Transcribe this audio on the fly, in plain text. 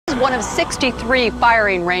one of 63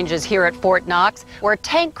 firing ranges here at Fort Knox, where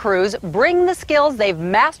tank crews bring the skills they've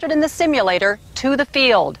mastered in the simulator to the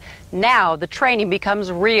field. Now the training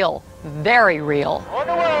becomes real, very real. On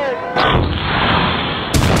the way!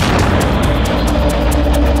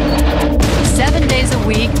 7 days a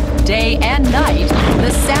week, day and night,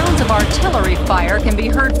 the sounds of artillery fire can be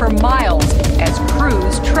heard for miles as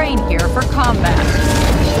crews train here for combat.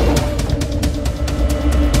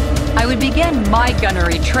 I would begin my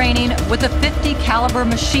gunnery training with a .50 caliber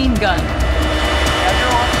machine gun. As you're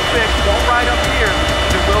on the fix, don't ride up here,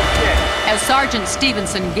 it will kick. As Sergeant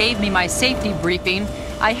Stevenson gave me my safety briefing,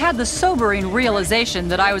 I had the sobering realization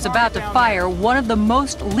that I was about to fire one of the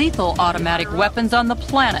most lethal automatic weapons on the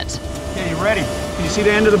planet. Okay, you ready? Can you see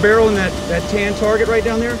the end of the barrel in that tan target right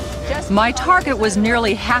down there? My target was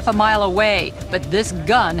nearly half a mile away, but this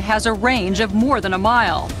gun has a range of more than a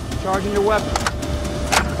mile. Charging your weapon.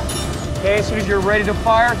 Okay, as soon as you're ready to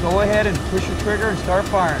fire, go ahead and push your trigger and start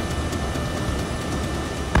firing.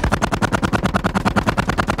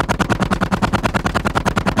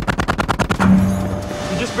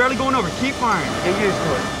 You're just barely going over. Keep firing. Get used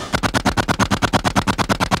to it.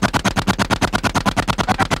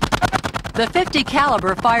 The .50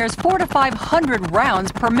 caliber fires 400 to 500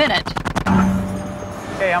 rounds per minute.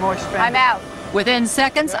 Okay, I'm expended. I'm out. Within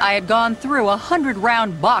seconds, I had gone through a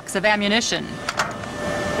 100-round box of ammunition.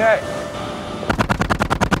 Okay.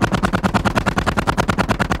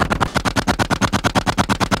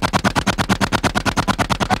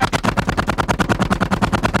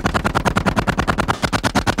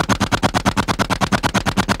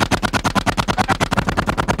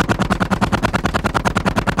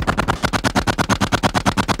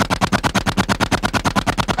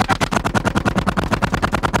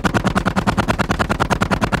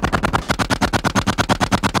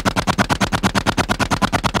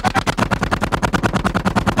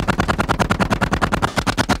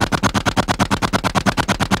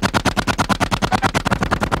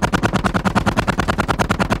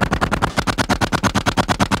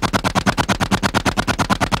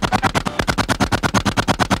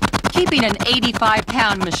 Keeping an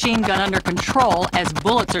 85-pound machine gun under control as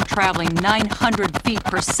bullets are traveling 900 feet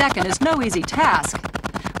per second is no easy task.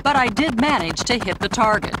 But I did manage to hit the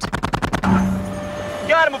target.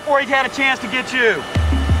 Got him before he had a chance to get you.